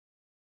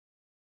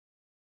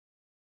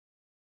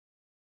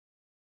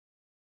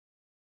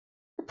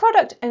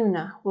product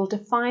owner will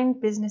define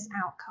business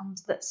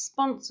outcomes that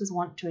sponsors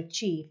want to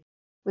achieve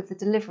with the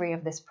delivery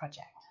of this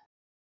project.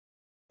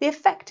 The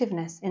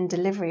effectiveness in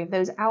delivery of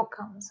those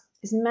outcomes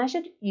is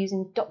measured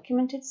using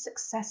documented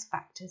success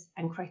factors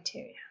and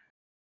criteria.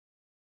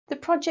 The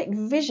project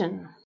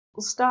vision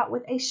will start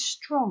with a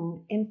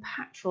strong,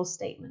 impactful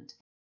statement,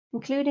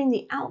 including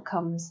the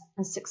outcomes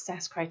and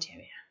success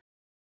criteria.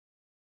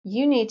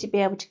 You need to be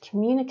able to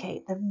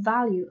communicate the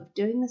value of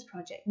doing this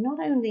project not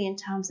only in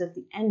terms of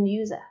the end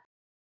user,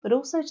 but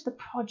also to the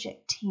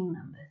project team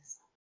members.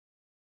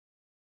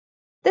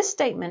 This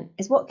statement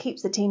is what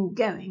keeps the team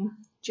going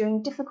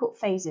during difficult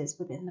phases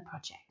within the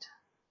project.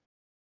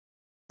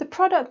 The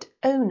product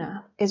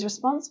owner is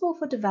responsible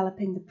for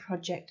developing the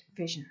project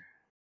vision.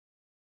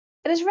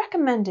 It is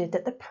recommended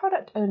that the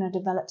product owner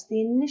develops the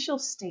initial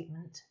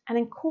statement and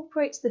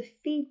incorporates the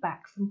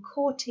feedback from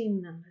core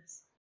team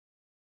members.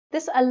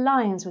 This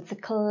aligns with the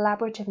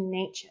collaborative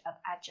nature of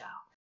Agile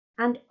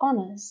and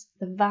honours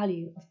the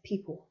value of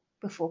people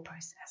before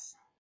process.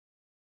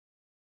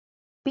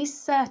 Be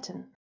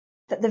certain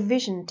that the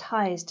vision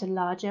ties to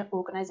larger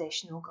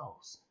organisational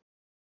goals.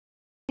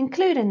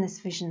 Include in this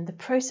vision the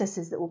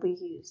processes that will be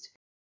used,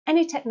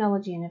 any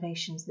technology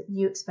innovations that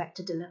you expect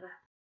to deliver,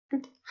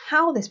 and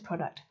how this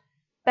product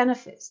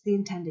benefits the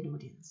intended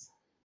audience.